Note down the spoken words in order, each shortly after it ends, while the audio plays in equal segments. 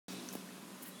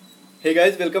Hey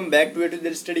guys, welcome back to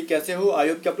this study. कैसे हो? I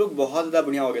hope कि आप लोग बहुत ज़्यादा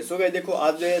बढ़िया हो गए। सो गाइस देखो,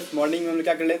 आज जो है मॉर्निंग में हम लोग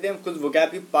क्या कर लेते हैं, कुछ वोकैब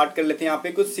की पार्ट कर लेते हैं। यहाँ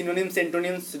पे कुछ synonyms,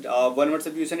 antonyms, one word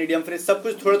substitution, idiom phrase सब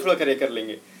कुछ थोड़ा थोड़ा कर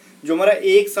लेंगे, जो हमारा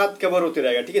एक साथ कवर होते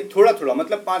रहेगा। ठीक है, थोड़ा थोड़ा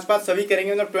मतलब 5-5 सभी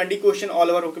करेंगे, मतलब 20 क्वेश्चन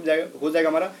ऑल ओवर हो जाएगा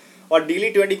हमारा। और डेली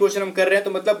 20 क्वेश्चन हम कर रहे हैं,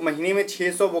 तो मतलब महीने में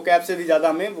 600 वोकैब से भी ज़्यादा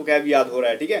हमें वोकैब याद हो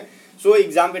रहा है। ठीक है, सो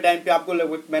एग्जाम के टाइम पे आपको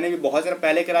मैंने भी बहुत सारा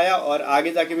पहले कराया और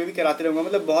आगे जाके मैं भी कराते रहूँगा,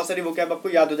 मतलब बहुत सारी वोकैब आपको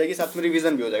याद हो जाएगी, साथ में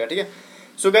रिवीजन भी हो जाएगा। ठीक है,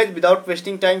 so guys without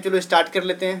wasting time चलो स्टार्ट कर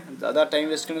लेते हैं। ज़्यादा टाइम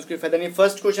वेस्ट करने उसका फायदा नहीं।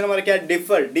 फर्स्ट क्वेश्चन हमारा क्या है?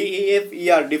 Differ,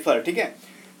 DEFER, differ. ठीक है,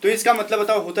 तो इसका मतलब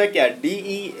बताओ होता है क्या?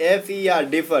 DEFER,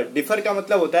 differ. डिफर का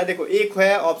मतलब होता है, देखो एक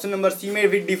है ऑप्शन नंबर सी में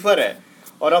भी डिफर है,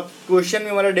 और अब क्वेश्चन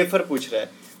में हमारा डिफर पूछ रहा है,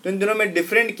 तो इन दोनों में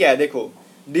डिफरेंट क्या है? देखो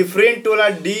डिफरेंट वाला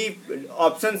डी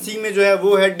ऑप्शन सी में जो है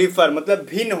वो है डिफर, मतलब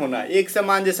भिन्न होना, एक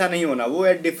समान जैसा नहीं होना, वो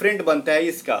है डिफरेंट बनता है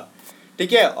इसका।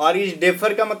 ठीक है, और इस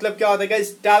डिफर का मतलब क्या होता है?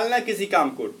 टालना, किसी काम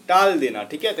को टाल देना।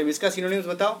 ठीक है, तो इसका सिनोनिम्स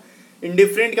बताओ।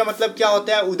 इंडिफरेंट का मतलब क्या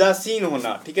होता है? उदासीन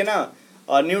होना। ठीक है ना,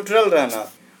 और न्यूट्रल रहना।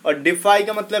 और डिफाई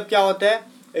का मतलब क्या होता है?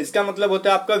 इसका मतलब होता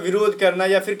है आपका विरोध करना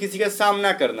या फिर किसी का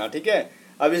सामना करना। ठीक है,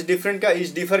 अब इस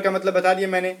डिफर का मतलब बता दिया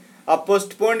मैंने। अब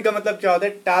पोस्टपोन का मतलब क्या होता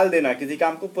है? टाल देना, किसी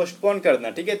काम को पोस्टपोन करना।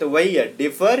 ठीक है, तो वही है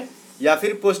डिफर या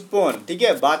फिर पोस्टपोन। ठीक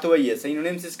है, बात वही है।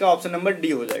 सिनोनिम्स इसका ऑप्शन नंबर डी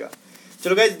हो जाएगा।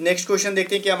 चलो गाइज नेक्स्ट क्वेश्चन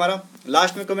देखते हैं क्या हमारा।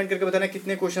 लास्ट में कमेंट करके बताना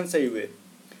कितने क्वेश्चन सही हुए।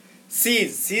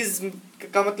 सीज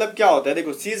का मतलब क्या होता है?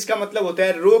 देखो सीज का मतलब होता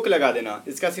है रोक लगा देना।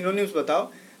 इसका सिनोनिम्स बताओ।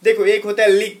 देखो एक होता है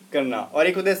लीक करना और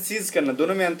एक होता है सीज करना,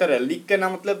 दोनों में अंतर है। लीक करना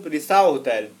मतलब रिसाव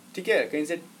होता है, ठीक है, कहीं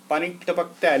से पानी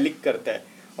टपकता है, लीक करता है।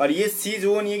 और ये सीज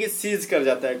वो नहीं है कि सीज कर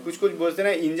जाता है। कुछ कुछ बोलते हैं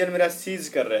ना, इंजन मेरा सीज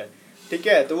कर रहा है। ठीक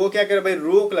है, तो वो क्या कर रहा है भाई?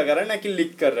 रोक लगा रहा है ना, कि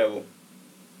लीक कर रहा है वो।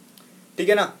 ठीक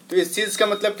है ना, तो इस चीज का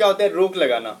मतलब क्या होता है? रोक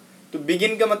लगाना। तो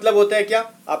बिगिन का मतलब होता है क्या?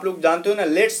 आप लोग जानते हो ना,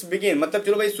 लेट्स बिगिन मतलब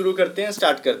चलो भाई शुरू करते हैं,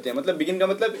 स्टार्ट करते हैं। मतलब बिगिन का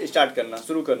मतलब स्टार्ट करना,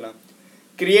 शुरू करना।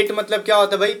 क्रिएट मतलब क्या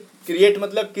होता है भाई? क्रिएट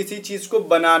मतलब किसी चीज को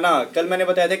बनाना। कल मैंने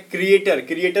बताया था क्रिएटर,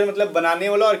 क्रिएटर मतलब बनाने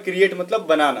वाला, और क्रिएट मतलब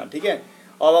बनाना। ठीक है,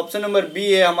 और ऑप्शन नंबर बी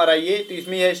है हमारा ये, तो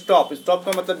इसमें है स्टॉप। स्टॉप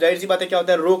का मतलब जाहिर सी बात है क्या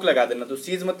होता है? रोक लगा देना। तो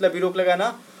सीज मतलब भी रोक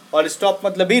लगाना और स्टॉप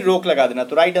मतलब भी रोक लगा देना।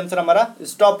 तो राइट आंसर हमारा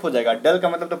स्टॉप हो जाएगा। डल का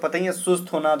मतलब तो पता ही है,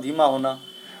 सुस्त होना, धीमा होना।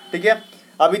 ठीक है,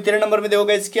 अभी 13 नंबर में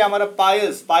देखोगे इसके हमारा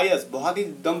पायस। पायस बहुत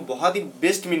ही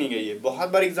बेस्ट मीनिंग है ये। बहुत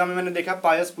बार एग्जाम में मैंने देखा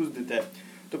पायस पूछ देता है।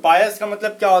 तो पायस का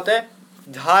मतलब क्या होता है?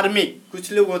 धार्मिक।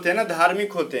 कुछ लोग होते हैं ना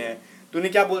धार्मिक होते हैं, तो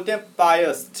उन्हें क्या बोलते हैं?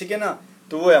 पायस। ठीक है ना,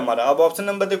 तो वो है हमारा। अब ऑप्शन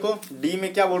नंबर देखो डी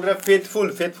में क्या बोल रहा है?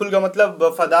 फेथफुल। फेथफुल का मतलब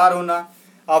वफादार होना।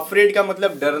 अफ्रेड का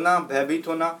मतलब डरना, भयभीत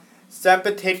होना।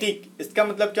 सिंपैथेटिक, इसका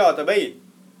मतलब क्या होता है भाई?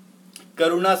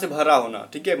 करुणा से भरा होना।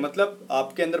 ठीक है, मतलब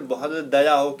आपके अंदर बहुत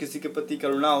दया हो, किसी के प्रति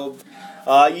करुणा हो,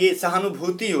 ये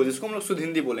सहानुभूति हो, जिसको हम लोग शुद्ध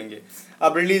हिंदी बोलेंगे।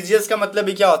 अब रिलीजियस का मतलब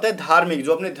भी क्या होता है? धार्मिक,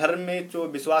 जो अपने धर्म में जो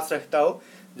विश्वास रखता हो।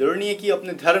 जरूरी नहीं है कि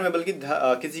अपने धर्म में, बल्कि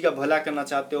किसी का भला करना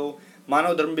चाहते हो,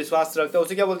 मानव धर्म विश्वास रखता हो,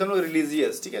 उसे क्या बोलते हैं हम लोग?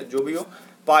 रिलीजियस। ठीक है, जो भी हो।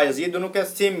 पायस, ये दोनों का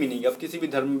सेम मीनिंग, अब किसी भी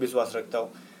धर्म में विश्वास रखता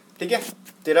हो। ठीक है,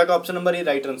 13 का ऑप्शन नंबर ये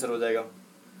राइट आंसर हो जाएगा।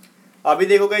 अभी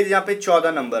देखोगे यहाँ पे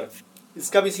 14 नंबर,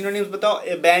 इसका भी सिनोनिम्स बताओ।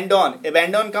 एबैंडन।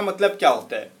 एबैंडन का मतलब क्या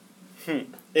होता है?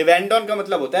 एबैंडन का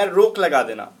मतलब होता है रोक लगा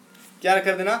देना। क्या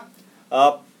कर देना?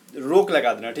 रोक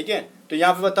लगा देना। ठीक है, तो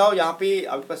यहाँ पे बताओ, यहाँ पे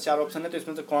आपके पास 4 ऑप्शन है, तो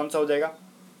इसमें से कौन सा हो जाएगा?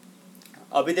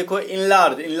 अभी देखो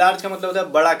इनलार्ज। इनलार्ज का मतलब होता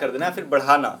है बड़ा कर देना, फिर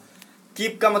बढ़ाना।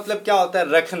 कीप का मतलब क्या होता है?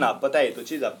 रखना, पता है तो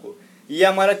चीज आपको। ये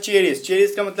हमारा चेरिस।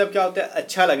 चेरिस का मतलब क्या होता है?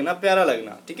 अच्छा लगना, प्यारा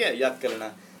लगना। ठीक है, याद कर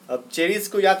लेना। अब चेरीज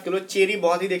को याद करो। चेरी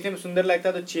बहुत ही देखने में सुंदर लगता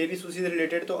है, तो चेरीज उसी से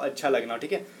रिलेटेड, तो अच्छा लगना।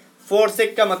 ठीक है,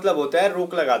 फोरसेक का मतलब होता है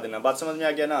रोक लगा देना। बात समझ में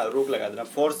आ गया ना? रोक लगा देना।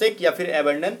 फोरसेक या फिर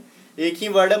एबंडन एक ही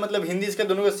वर्ड है, मतलब हिंदी इसका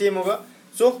दोनों का सेम होगा।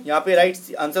 सो यहाँ पे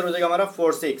राइट आंसर हो जाएगा हमारा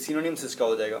फोरसेक। सिनोनिम्स इसका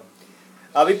हो जाएगा।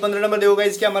 अभी 15 नंबर देखोगे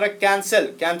इसके हमारा कैंसिल।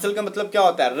 कैंसिल का मतलब क्या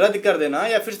होता है? रद्द कर देना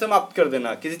या फिर समाप्त कर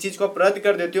देना। किसी चीज को आप रद्द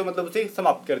कर देते हो, मतलब उसे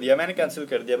समाप्त कर दिया। मैंने कैंसिल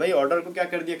कर दिया भाई, ऑर्डर को क्या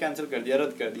कर दिया? कैंसिल कर दिया,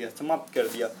 रद्द कर दिया, समाप्त कर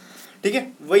दिया। ठीक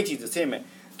है, वही चीज है, सेम है।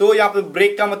 तो यहाँ पे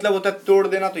ब्रेक का मतलब होता है तोड़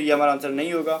देना, तो ये हमारा आंसर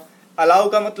नहीं होगा। अलाउ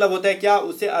का मतलब होता है क्या?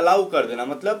 उसे अलाउ कर देना,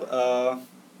 मतलब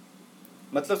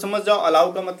समझ जाओ।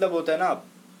 अलाउ का मतलब होता है ना,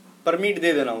 परमिट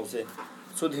दे देना उसे।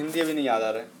 शुद्ध हिंदी अभी नहीं याद आ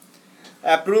रहा है।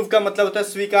 अप्रूव का मतलब होता है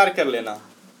स्वीकार कर लेना।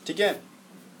 ठीक है,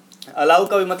 अलाउ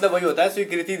का भी मतलब वही होता है,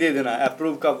 स्वीकृति दे देना।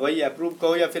 अप्रूव का वही, अप्रूव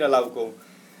कहो या फिर अलाउ कहो।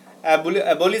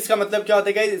 एबोलिश का मतलब क्या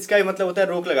होता है? इसका भी मतलब होता है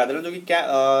रोक लगा देना, जो कि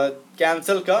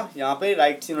कैंसल का यहाँ पे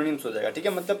राइट सिनोनिम्स हो जाएगा। ठीक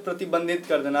है, मतलब प्रतिबंधित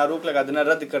कर देना, रोक लगा देना,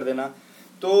 रद्द कर देना।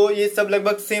 तो ये सब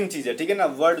लगभग सेम चीज है। ठीक है ना,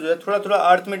 वर्ड जो है थोड़ा थोड़ा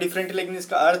अर्थ में डिफरेंट है, लेकिन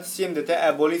इसका अर्थ सेम देता है।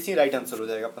 एबोलिश ही राइट आंसर हो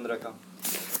जाएगा 15 का।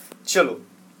 चलो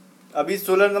अभी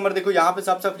 16 नंबर देखो, यहाँ पे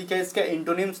साफ साफ लिखा है इसका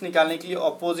एंटोनिम्स निकालने के लिए,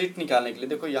 ऑपोजिट निकालने के लिए।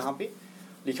 देखो यहाँ पे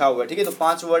लिखा हुआ है। ठीक है, तो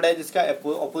 5 वर्ड है जिसका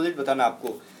ऑपोजिट बताना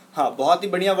आपको। हाँ बहुत ही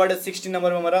बढ़िया वर्ड है 16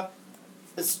 नंबर में हमारा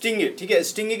स्टिंगी। ठीक है,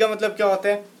 स्टिंगी का मतलब क्या होता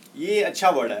है, ये अच्छा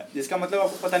वर्ड है जिसका मतलब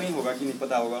आपको पता नहीं होगा कि नहीं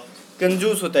पता होगा,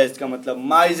 कंजूस होता है इसका मतलब।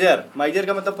 माइजर, माइजर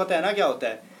का मतलब पता है ना क्या होता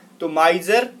है, तो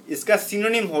माइजर इसका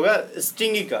सिनोनिम होगा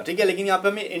स्टिंगी का। ठीक है, लेकिन यहाँ पे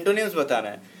हमें एंटोनिम्स बताना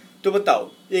है, तो बताओ।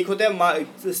 एक होता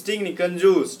है स्टिंगी,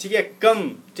 कंजूस, ठीक है, कम।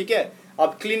 ठीक है,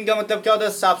 अब क्लीन का मतलब क्या होता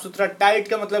है, साफ सुथरा। टाइट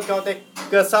का मतलब क्या होता है,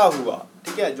 कसा हुआ।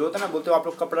 ठीक है, जो होता है ना, बोलते हो आप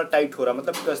लोग कपड़ा टाइट हो रहा,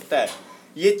 मतलब कसता है।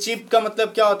 ये चीप का मतलब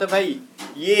क्या होता है भाई,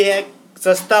 ये है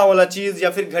सस्ता वाला चीज या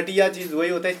फिर घटिया चीज, वही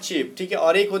होता है चीप। ठीक है,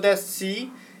 और एक होता है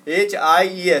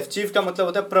CHIEF, चीफ का मतलब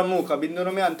होता है प्रमुख। अब इन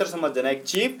दोनों में अंतर समझ जाना, एक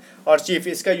चीफ और चीफ,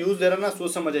 इसका यूज जरा ना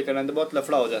सोच समझ के करना, तो बहुत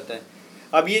लफड़ा हो जाता है।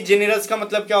 अब ये जेनरस का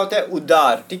मतलब क्या होता है,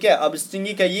 उदार। ठीक है, अब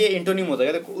स्टिंगी का ये एंटोनिम हो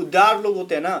जाएगा। देखो उदार लोग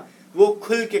होते हैं ना, वो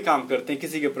खुल के काम करते हैं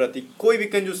किसी के प्रति, कोई भी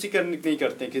कंजूसी नहीं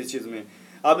करते हैं किसी चीज में।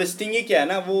 अब स्टिंगी क्या है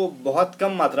ना, वो बहुत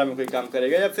कम मात्रा में कोई काम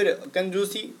करेगा, या फिर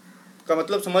कंजूसी का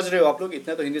मतलब समझ रहे हो आप लोग,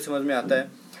 इतना तो हिंदी समझ में आता है।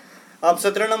 अब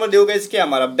 17 नंबर देखोगे इसके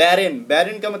हमारा बैरन।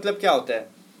 बैरन का मतलब क्या होता है,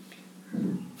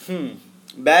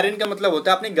 बैरन का मतलब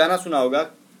होता है, आपने गाना सुना होगा,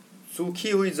 सूखी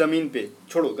हुई जमीन पे।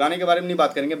 छोड़ो, गाने के बारे में नहीं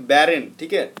बात करेंगे, बैरन।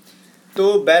 ठीक है,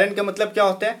 तो बैरन का मतलब क्या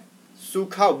होता है,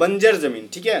 सूखा, बंजर जमीन।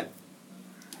 ठीक है,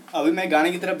 अभी मैं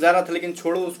गाने की तरफ जा रहा था लेकिन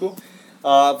छोड़ो उसको,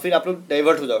 फिर आप लोग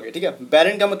डाइवर्ट हो जाओगे। ठीक है,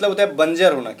 बैरन का मतलब होता है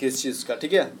बंजर होना किस चीज का।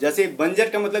 ठीक है, जैसे बंजर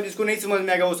का मतलब जिसको नहीं समझ में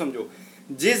आएगा वो समझो,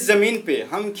 जिस जमीन पे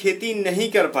हम खेती नहीं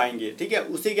कर पाएंगे, ठीक है,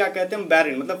 उसे क्या कहते हैं,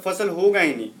 बैरन, मतलब फसल होगा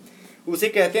ही नहीं, उसे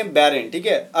कहते हैं बैरन। ठीक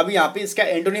है, अब यहाँ पे इसका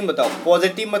एंटोनिम बताओ।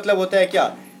 पॉजिटिव मतलब होता है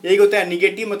क्या, एक होता है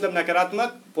निगेटिव मतलब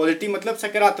नकारात्मक, पॉजिटिव मतलब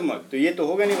सकारात्मक, तो ये तो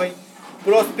होगा नहीं भाई।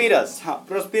 प्रोस्पिरस, हाँ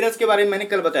प्रोस्पिरस के बारे में मैंने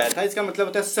कल बताया था, इसका मतलब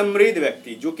होता है समृद्ध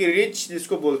व्यक्ति, जो कि रिच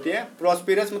जिसको बोलते हैं।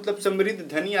 प्रोस्पिरस मतलब समृद्ध,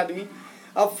 धनी आदमी।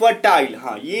 अब फर्टाइल,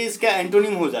 हाँ ये इसका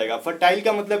एंटोनिम हो जाएगा। फर्टाइल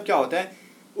का मतलब क्या होता है,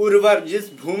 उर्वर,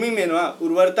 जिस भूमि में ना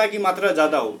उर्वरता की मात्रा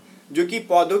ज्यादा हो, जो कि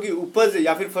पौधों की उपज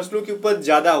या फिर फसलों की उपज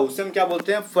ज्यादा हो, उसे हम क्या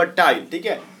बोलते हैं, फर्टाइल। ठीक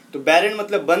है, तो बैरन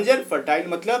मतलब बंजर, फर्टाइल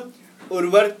मतलब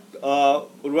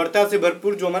उर्वरता से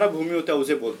भरपूर जो हमारा भूमि होता है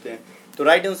उसे बोलते हैं। तो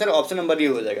राइट आंसर ऑप्शन नंबर ये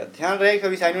हो जाएगा। ध्यान रहे,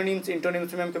 कभी साइनोनिम्स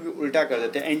एंटोनिम्स में हम कभी उल्टा कर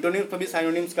देते हैं, एंटोनिम्स पर भी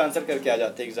साइनोनिम्स का आंसर करके आ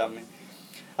जाते हैं एग्जाम में।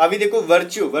 अभी देखो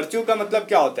वर्च्यू, वर्च्यू का मतलब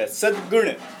क्या होता है,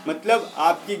 सद्गुण, मतलब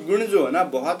आपकी गुण जो है ना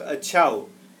बहुत अच्छा हो।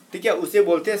 ठीक है, उसे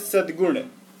बोलते हैं सद्गुण।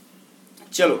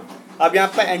 चलो अब यहाँ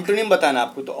पर एंटोनिम बताना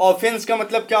आपको, तो ऑफेंस का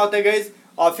मतलब क्या होता है गाइस,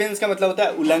 ऑफेंस का मतलब होता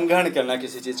है उल्लंघन करना,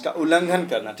 किसी चीज का उल्लंघन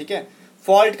करना। ठीक है,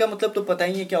 फॉल्ट का मतलब तो पता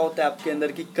ही है क्या होता है, आपके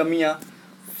अंदर की कमियां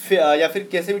या फिर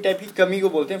कैसे भी टाइप की कमी को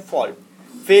बोलते हैं फॉल्ट।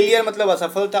 फेलियर मतलब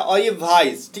असफलता। और ये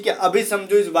वाइस, ठीक है, अभी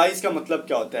समझो इस वाइस का मतलब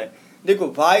क्या होता है। देखो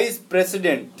वाइस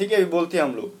प्रेसिडेंट, ठीक है, भी बोलते हैं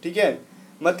हम लोग। ठीक है,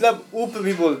 मतलब उप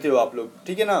भी बोलते हो आप लोग,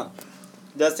 ठीक है ना,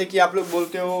 जैसे कि आप लोग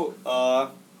बोलते हो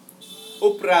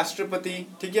उपराष्ट्रपति।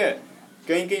 ठीक है,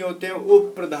 कहीं कहीं होते हैं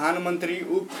उप प्रधानमंत्री,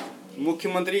 उप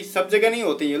मुख्यमंत्री, सब जगह नहीं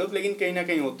होते ये लोग, लेकिन कहीं ना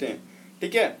कहीं होते हैं।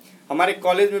 ठीक है, हमारे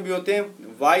कॉलेज में भी होते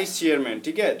हैं वाइस चेयरमैन।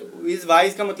 ठीक है, तो इस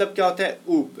वाइस का मतलब क्या होता है,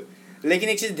 उप। लेकिन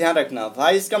एक चीज ध्यान रखना,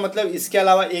 वाइस का मतलब इसके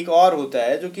अलावा एक और होता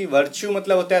है, जो कि वर्च्यू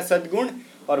मतलब होता है सद्गुण,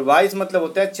 और वाइस मतलब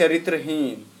होता है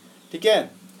चरित्रहीन। ठीक है,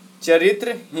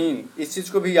 चरित्रहीन, इस चीज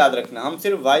को भी याद रखना। हम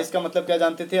सिर्फ वाइस का मतलब क्या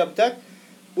जानते थे अब तक,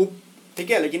 उप।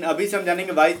 ठीक है, लेकिन अभी समझाने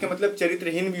के वाइस का मतलब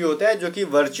चरित्रहीन भी होता है, जो कि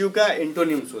वर्च्यू का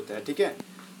एंटोनिम्स होता है। ठीक है,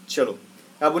 चलो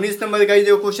अब 19 नंबर का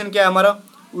जो क्वेश्चन क्या है हमारा,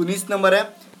 19 नंबर है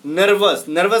नर्वस।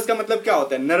 नर्वस का मतलब क्या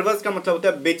होता है, नर्वस का मतलब होता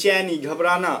है बेचैनी,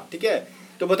 घबराना। ठीक है,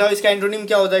 तो बताओ इसका एंटोनिम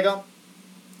क्या हो जाएगा,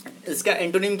 इसका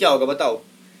एंटोनिम क्या होगा बताओ।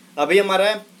 अभी हमारा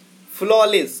है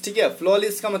फ्लॉलेस। ठीक है,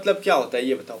 फ्लॉलेस का मतलब क्या होता है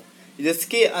ये बताओ,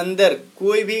 जिसके अंदर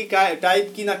कोई भी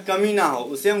टाइप की ना कमी ना हो,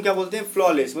 उसे हम क्या बोलते हैं,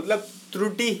 फ्लॉलेस, मतलब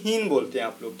त्रुटिहीन बोलते हैं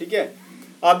आप लोग। ठीक है,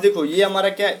 आप देखो ये हमारा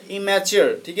क्या है,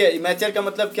 इमैच्योर। ठीक है, इमैच्योर का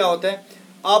मतलब क्या होता है,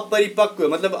 अपरिपक्व,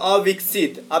 मतलब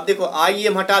अविकसित। आप देखो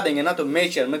IM हटा देंगे ना, तो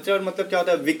मैच्योर मतलब क्या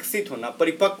होता है, विकसित होना,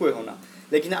 परिपक्व होना,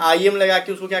 लेकिन IM लगा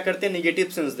के उसको क्या करते हैं, निगेटिव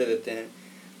सेंस दे देते हैं।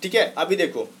 ठीक है, अभी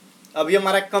देखो अभी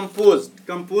हमारा कंपोज,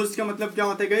 कंपोज का मतलब क्या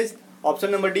होता है गाइस, ऑप्शन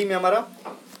नंबर डी में हमारा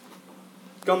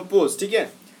कंपोज। ठीक है,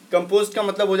 कंपोज का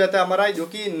मतलब हो जाता है हमारा, जो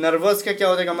कि नर्वस का क्या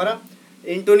हो जाएगा, हमारा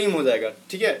एंटोनिम हो जाएगा।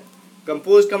 ठीक है,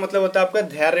 कंपोज का मतलब होता है आपका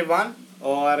धैर्यवान,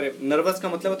 और नर्वस का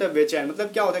मतलब होता है बेचैन। मतलब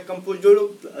क्या होता है, कंपोज जो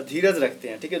लोग धीरज रखते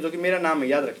हैं। ठीक है, जो कि मेरा नाम है,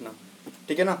 याद रखना।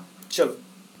 ठीक है ना, चलो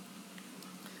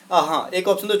हाँ एक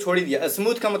ऑप्शन तो छोड़ ही दिया,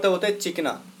 स्मूथ का मतलब होता है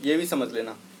चिकना, ये भी समझ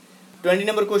लेना। 20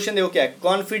 नंबर क्वेश्चन देखो क्या है,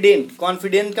 कॉन्फिडेंट।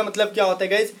 कॉन्फिडेंट का मतलब क्या होता है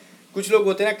गाइस, कुछ लोग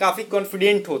होते हैं ना काफी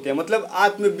कॉन्फिडेंट होते हैं, मतलब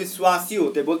आत्मविश्वासी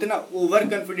होते हैं, बोलते हैं ना ओवर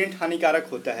कॉन्फिडेंट हानिकारक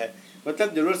होता है,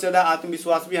 मतलब जरूरत से ज्यादा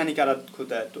आत्मविश्वास भी हानिकारक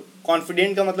होता है। तो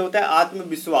कॉन्फिडेंट का मतलब होता है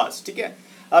आत्मविश्वास। ठीक है,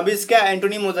 अब इसका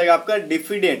एंटोनिम हो जाएगा आपका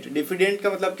डिफिडेंट। डिफिडेंट का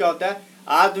मतलब क्या होता है,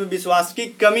 आत्मविश्वास की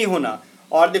कमी होना।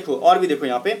 और देखो और भी देखो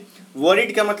यहाँ पे,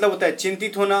 वरीड का मतलब होता है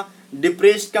चिंतित होना,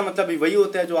 डिप्रेस्ड का मतलब भी वही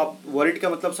होता है जो आप वरिड का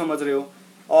मतलब समझ रहे हो,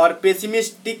 और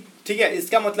पेसिमिस्टिक, ठीक है,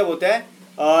 इसका मतलब होता है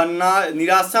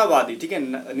निराशावादी, ठीक है,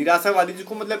 निराशावादी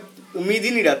जिसको मतलब उम्मीद ही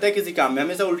नहीं रहता है किसी काम में,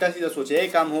 हमेशा उल्टा सीधा सोचे ये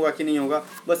काम होगा कि नहीं होगा,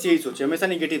 बस यही सोचे, हमेशा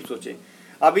निगेटिव सोचे।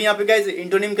 अभी यहाँ पे गाइस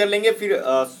एंटोनिम कर लेंगे, फिर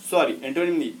सॉरी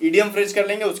एंटोनिम नहीं, इडियम फ्रेज कर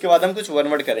लेंगे, उसके बाद हम कुछ वन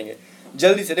वर्ड करेंगे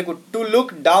जल्दी से। देखो, to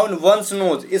look down once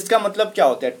knows, इसका मतलब क्या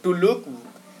होता है, to look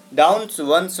down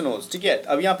once knows, ठीक है।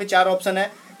 अब यहाँ पे 4 ऑप्शन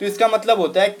है, तो इसका मतलब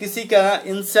होता है किसी का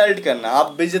इंसल्ट करना,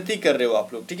 आप बेइज्जती कर रहे हो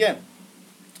आप लोग, ठीक है।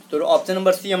 तो ऑप्शन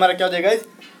नंबर सी हमारा क्या हो जाएगा,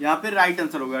 यहाँ पे राइट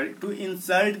आंसर होगा, to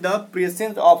insult the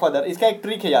presence of other. इसका एक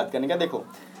ट्रिक है याद करने का। देखो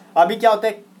अभी क्या होता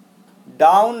है,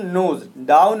 down knows,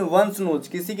 down once knows,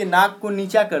 किसी के नाक को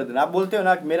नीचा कर देना। आप बोलते हो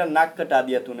ना मेरा नाक कटा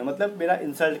दिया तूने, मतलब मेरा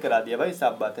इंसल्ट करा दिया, भाई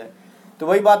साफ बात है। तो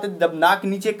वही बात है, जब नाक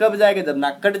नीचे कब जाएगा, जब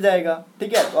नाक कट जाएगा,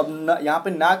 ठीक है। तो अब यहाँ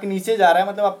पे नाक नीचे जा रहा है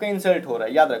मतलब आपका इंसल्ट हो रहा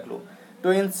है, याद रख लो,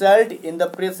 to insult in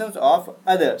the presence of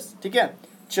others, ठीक है।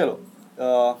 चलो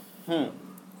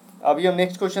अभी हम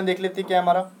नेक्स्ट क्वेश्चन देख लेते हैं क्या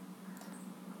हमारा,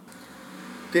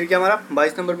 फिर क्या हमारा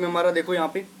 22 नंबर में हमारा देखो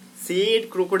यहाँ पे सेड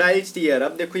क्रोकोडाइल्स टीयर।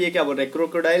 अब देखो ये क्या बोल रहा है,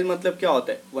 क्रोकोडाइल मतलब क्या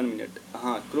होता है, 1 मिनट,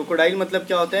 हाँ क्रोकोडाइल मतलब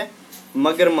क्या होता है,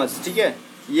 मगरमच्छ, ठीक है।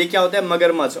 ये क्या होता है,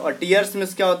 मगरमच्छ, और टीयर्स में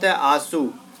क्या होता है, आंसू,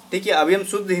 ठीक है। अभी हम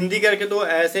शुद्ध हिंदी करके तो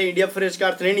ऐसे इंडिया फ्रेज का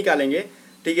अर्थ नहीं निकालेंगे,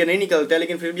 ठीक है, नहीं निकलता है,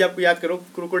 लेकिन फिर भी आपको याद करो,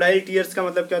 क्रोकोडाइल टीयर्स का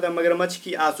मतलब क्या होता है, मगरमच्छ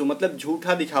की आंसू, मतलब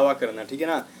झूठा दिखावा करना, ठीक है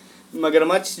ना।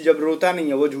 मगरमच्छ जब रोता नहीं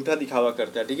है वो झूठा दिखावा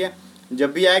करता है, ठीक है।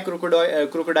 जब भी आए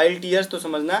क्रोकोडाइल टीयर्स तो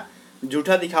समझना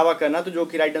झूठा दिखावा करना, तो जो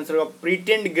कि राइट आंसर होगा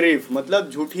प्रिटेंड ग्रीफ, मतलब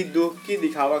झूठी दुख की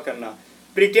दिखावा करना।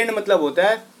 प्रिटेंड मतलब होता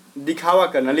है दिखावा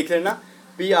करना, लिख लेना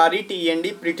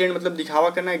PRETEND, प्रिटेंड मतलब दिखावा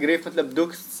करना, ग्रीफ मतलब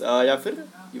दुख, या फिर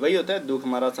वही होता है दुख,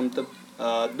 हमारा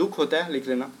मतलब दुख होता है, लिख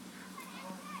लेना।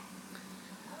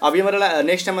 अभी हमारा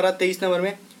नेक्स्ट हमारा 23 नंबर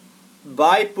में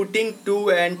बाय पुटिंग 2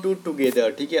 and 2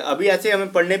 टुगेदर, ठीक है। अभी ऐसे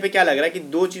हमें पढ़ने पे क्या लग रहा है कि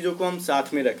 2 चीज़ों को हम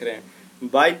साथ में रख रहे हैं,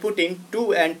 बाय पुटिंग 2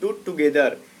 and 2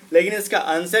 टुगेदर, लेकिन इसका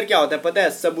आंसर क्या होता है पता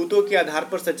है, सबूतों के आधार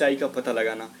पर सच्चाई का पता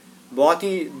लगाना। बहुत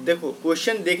ही देखो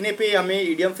क्वेश्चन देखने पे हमें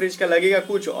इडियम फ्रेज का लगेगा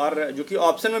कुछ, और जो कि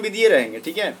ऑप्शन में भी दिए रहेंगे,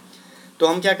 ठीक है। तो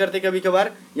हम क्या करते हैं कभी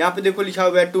कभार, यहाँ पे देखो लिखा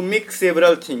हुआ है टू मिक्स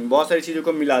सेवरल थिंग, बहुत सारी चीज़ों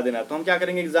को मिला देना, तो हम क्या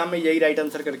करेंगे एग्जाम में यही राइट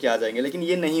आंसर करके आ जाएंगे, लेकिन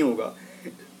ये नहीं होगा।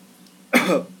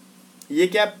 ये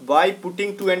क्या, बाय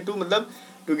पुटिंग 2 and 2 मतलब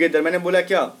टुगेदर, मैंने बोला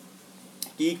क्या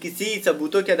कि किसी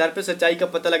सबूतों के आधार पर सच्चाई का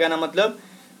पता लगाना, मतलब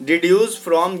डिड्यूस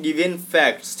फ्रॉम गिवन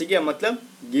फैक्ट्स, ठीक है, मतलब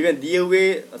गिवन दिए हुए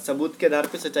सबूत के आधार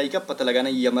पर सच्चाई का पता लगाना,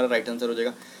 ये हमारा राइट आंसर हो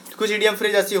जाएगा। तो कुछ इडियम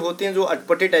फ्रेज ऐसे होते हैं जो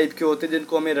अटपटे टाइप के होते हैं,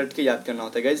 जिनको हमें रट के याद करना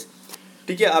होता है गाइज,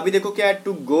 ठीक है। अभी देखो क्या है,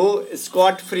 to go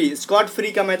Scott free, Scott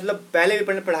free का मतलब पहले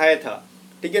भी पढ़ाया था,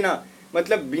 ठीक है ना,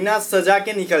 मतलब बिना सजा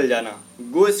के निकल जाना।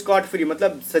 गो स्कॉट फ्री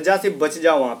मतलब सजा से बच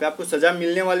जाओ, वहाँ पे आपको सजा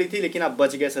मिलने वाली थी लेकिन आप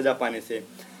बच गए सजा पाने से।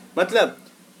 मतलब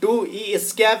टू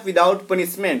एस्केप विदाउट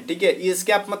पनिशमेंट, ठीक है,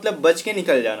 एस्केप मतलब बच के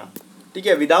निकल जाना, ठीक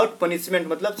है, विदाउट पनिशमेंट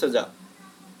मतलब सजा।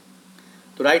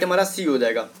 तो राइट हमारा सी हो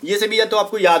जाएगा। ये से भी या तो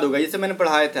आपको याद होगा, ये से मैंने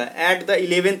पढ़ाया था, एट द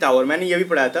 11th आवर, मैंने ये भी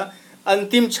पढ़ाया था,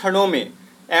 अंतिम क्षणों में,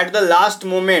 एट द लास्ट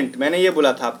मोमेंट, मैंने ये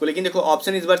बोला था आपको, लेकिन देखो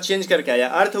ऑप्शन इस बार चेंज करके आया,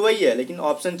 अर्थ वही है लेकिन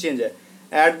ऑप्शन चेंज है,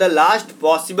 at the last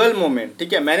possible moment,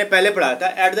 ठीक है। मैंने पहले पढ़ाया था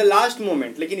एट द लास्ट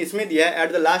मोमेंट, लेकिन इसमें दिया है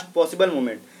at the last possible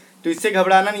moment, तो इससे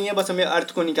घबराना नहीं है, बस हमें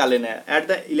अर्थ को निकाल लेना है। एट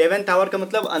द 11th आवर का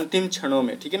मतलब अंतिम क्षणों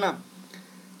में, ठीक है ना।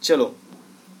 चलो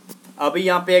अभी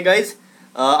यहाँ पे है गाइस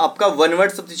आपका वन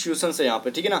वर्ड सब्स्टिट्यूशन है यहाँ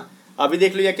पे, ठीक है ना। अभी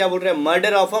देख लो ये क्या बोल रहे हैं,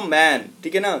 मर्डर ऑफ अ मैन,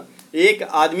 ठीक है ना, एक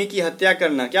आदमी की हत्या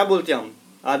करना, क्या बोलते हैं हम,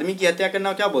 आदमी की हत्या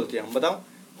करना क्या बोलते हैं हम, बताओ,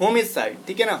 होमिसाइड,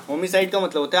 ठीक है ना। होमिसाइड का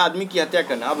मतलब होता है आदमी की हत्या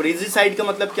करना। अब रिजिसाइड का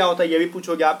मतलब क्या होता है ये भी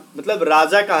पूछोगे आप, मतलब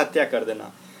राजा का हत्या कर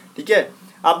देना, ठीक है।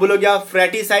 आप बोलोगे आप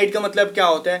फ्रैटिसाइड का मतलब क्या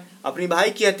होता है, अपनी भाई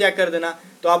की हत्या कर देना,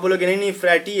 तो आप बोलोगे नहीं नहीं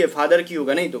फ्रैटी है फादर की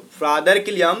होगा, नहीं, तो फादर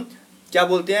के लिए हम क्या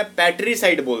बोलते हैं,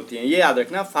 पैट्रीसाइड बोलते हैं, ये याद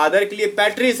रखना, फादर के लिए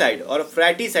पैट्रीसाइड, और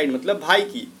फ्रैटिसाइड मतलब भाई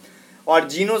की, और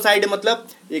जीनोसाइड मतलब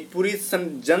एक पूरी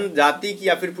जनजाति की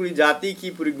या फिर पूरी जाति की,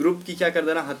 पूरी ग्रुप की क्या कर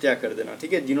देना, हत्या कर देना,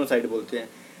 ठीक है, जीनोसाइड बोलते हैं।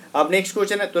 अब नेक्स्ट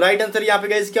क्वेश्चन है, तो राइट आंसर यहाँ पे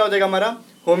गाइस क्या हो जाएगा हमारा,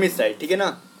 होमिसाइड, ठीक है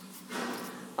ना।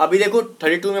 अभी देखो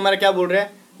 32 में हमारा क्या बोल रहा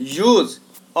है, यूज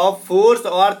ऑफ फोर्स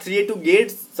और threat to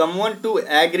get someone to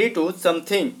agree to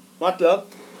something, मतलब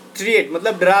थ्रेट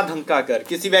मतलब डरा धमका कर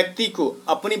किसी व्यक्ति को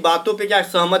अपनी बातों पे क्या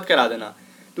सहमत करा देना,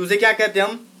 तो उसे क्या कहते हैं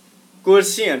हम,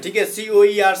 कोर्सियन, ठीक है।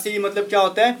 COERC मतलब क्या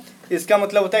होता है, इसका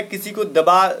मतलब होता है किसी को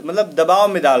मतलब दबाव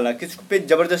में डालना, किसी पे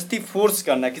जबरदस्ती फोर्स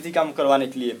करना किसी काम करवाने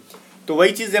के लिए। तो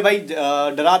वही चीज़ है भाई,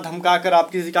 डरा धमका कर आप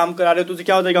किसी काम करा रहे हो तो उसे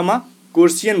क्या हो जाएगा, हम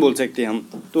कोर्सियन बोल सकते हैं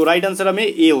हम। तो राइट आंसर हमें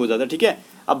ए हो जाता है, ठीक है।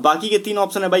 अब बाकी के 3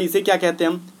 ऑप्शन है भाई, इसे क्या कहते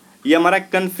हैं हम, ये हमारा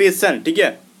कन्फेशन, ठीक है।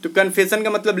 तो कन्फेशन का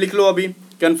मतलब लिख लो, अभी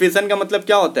कन्फेशन का मतलब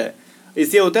क्या होता है,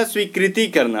 इसे होता है स्वीकृति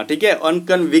करना, ठीक है। और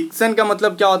कन्विक्शन का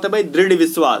मतलब क्या होता है भाई, दृढ़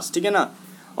विश्वास, ठीक है ना।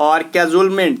 और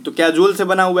कैजुअलमेंट, तो कैजुअल से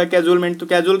बना हुआ है कैजुअलमेंट, तो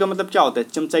कैजुअल का मतलब क्या होता है,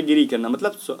 चमचागिरी करना,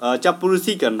 मतलब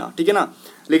चापलूसी करना, ठीक है ना,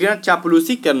 लेकिन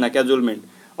चापलूसी करना कैजुअलमेंट।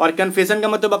 और कन्फेशन का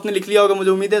मतलब आपने लिख लिया होगा मुझे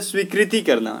उम्मीद है, स्वीकृति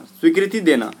करना, स्वीकृति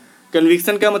देना।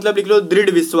 कन्विक्शन का मतलब लिख लो दृढ़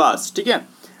विश्वास, ठीक है।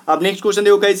 अब नेक्स्ट क्वेश्चन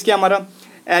देखो गाइस क्या हमारा,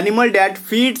 animal that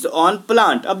feeds on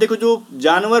plant. अब देखो जो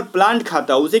जानवर प्लांट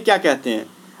खाता है उसे क्या कहते हैं,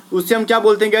 उससे हम क्या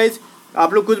बोलते हैं गाइस,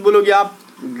 आप लोग कुछ बोलोगे आप,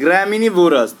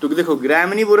 ग्रैमिनिवोरस। तो देखो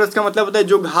ग्रैमिनिवोरस का मतलब होता है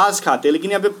जो घास खाते हैं,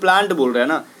 लेकिन यहाँ पे प्लांट बोल रहे हैं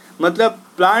ना, मतलब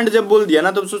प्लांट जब बोल दिया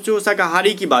ना तो सोचो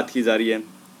शाकाहारी की बात की जा रही है,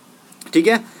 ठीक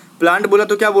है। प्लांट बोला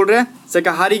तो क्या बोल रहे हैं,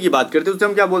 शाकाहारी की बात करते हैं, उससे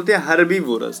हम क्या बोलते हैं,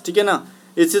 हर्बीवोरस, ठीक है ना।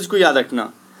 इस चीज़ को याद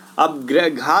रखना। अब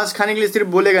घास खाने के लिए सिर्फ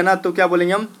बोलेगा ना तो क्या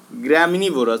बोलेंगे हम,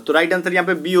 ग्रैमिनिवोरस। तो राइट आंसर यहाँ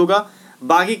पे बी होगा।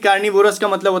 बाकी कार्निवोरस का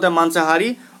मतलब होता है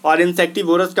मांसाहारी, और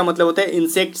इंसेक्टिवोरस का मतलब होता है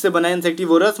इंसेक्ट से बना,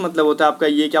 इंसेक्टिवोरस मतलब होता है आपका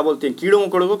ये क्या बोलते हैं, कीड़ों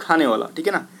मकोड़ों को खाने वाला, ठीक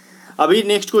है ना। अभी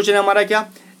नेक्स्ट क्वेश्चन है हमारा क्या,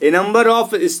 ए number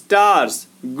of stars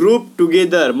group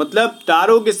together, मतलब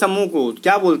तारों के समूह को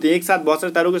क्या बोलते हैं, एक साथ बहुत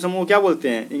सारे तारों के समूह को क्या बोलते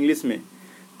हैं इंग्लिश में,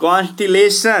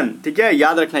 कॉन्स्टिलेशन, ठीक है।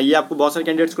 याद रखना, ये आपको बहुत सारे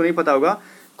कैंडिडेट्स को नहीं पता होगा।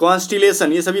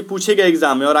 कॉन्स्टिलेशन ये सभी पूछे गए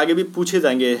एग्जाम में और आगे भी पूछे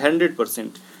जाएंगे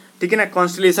 100%, ठीक है ना।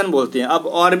 कॉन्स्टिलेशन बोलते हैं। अब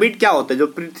ऑर्बिट क्या होता है, जो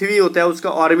पृथ्वी होता है उसका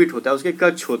ऑर्बिट होता है, उसके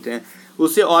कक्ष होते हैं,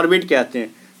 उसे ऑर्बिट कहते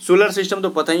हैं। सोलर सिस्टम तो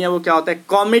पता ही है वो क्या होता है।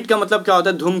 कॉमेट का मतलब क्या होता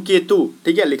है, धूमकेतु,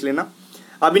 ठीक है, लिख लेना।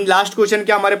 अब इन लास्ट क्वेश्चन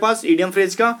क्या हमारे पास, इडियम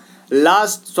फ्रेज का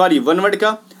वन वर्ड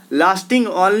का, lasting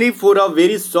only for a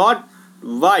very short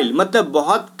while, मतलब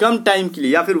बहुत कम टाइम के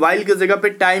लिए, या फिर वाइल की जगह पे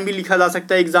टाइम भी लिखा जा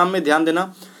सकता है एग्जाम में, ध्यान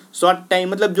देना। शॉर्ट टाइम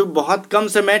मतलब जो बहुत कम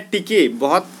समय टिके,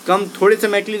 बहुत कम थोड़े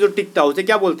समय के लिए जो टिकता है उसे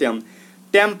क्या बोलते हैं हम,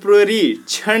 टेम्प्रोरी,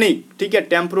 क्षणिक, ठीक है।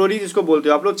 टेम्प्रोरी जिसको बोलते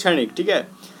हो आप लोग, क्षणिक, ठीक है।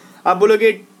 अब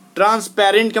बोलोगे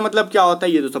ट्रांसपेरेंट का मतलब क्या होता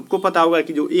है, ये तो सबको पता होगा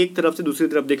कि जो एक तरफ से दूसरी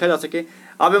तरफ देखा जा सके।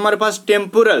 अब हमारे पास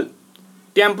टेम्पोरल,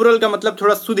 टेम्पोरल का मतलब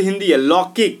थोड़ा शुद्ध हिंदी है,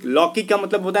 लौकिक, लौकिक का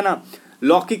मतलब होता है ना,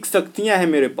 लौकिक शक्तियां हैं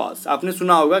मेरे पास, आपने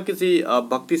सुना होगा किसी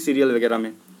भक्ति सीरियल वगैरह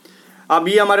में। अब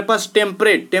ये हमारे पास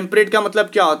टेम्परेट, टेम्परेट का मतलब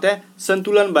क्या होता है,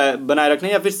 संतुलन बनाए रखना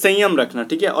या फिर संयम रखना,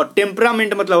 ठीक है। और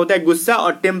टेम्परामेंट मतलब होता है गुस्सा,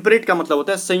 और टेम्परेट का मतलब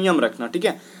होता है संयम रखना, ठीक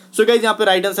है। सो गाइस यहाँ पे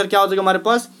राइट आंसर क्या हो जाएगा हमारे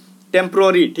पास,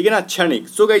 टेम्पोररी, ठीक है ना, क्षणिक।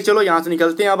 सो गाइस चलो यहाँ से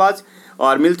निकलते हैं अब आज,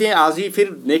 और मिलते हैं आज ही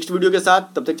फिर नेक्स्ट वीडियो के साथ।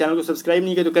 तब तक चैनल को सब्सक्राइब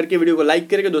नहीं किया तो करके वीडियो को लाइक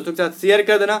करके दोस्तों के साथ शेयर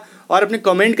कर देना, और अपने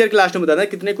कमेंट करके लास्ट में बता देना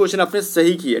कितने क्वेश्चन आपने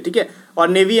सही किए, ठीक है। और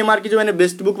नेवी एमआर की जो मैंने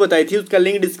बेस्ट बुक बताई थी उसका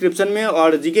लिंक डिस्क्रिप्शन में,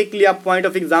 और जीके के लिए आप पॉइंट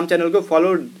ऑफ एग्जाम चैनल को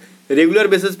फॉलो रेगुलर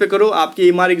बेसिस पे करो। आपके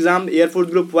MR exam, air force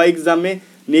group Y exam में,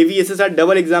 नेवी एसएसआर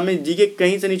डबल एग्जाम में जीके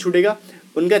कहीं से नहीं छूटेगा,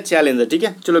 उनका चैलेंज है, ठीक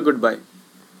है। चलो गुड बाय।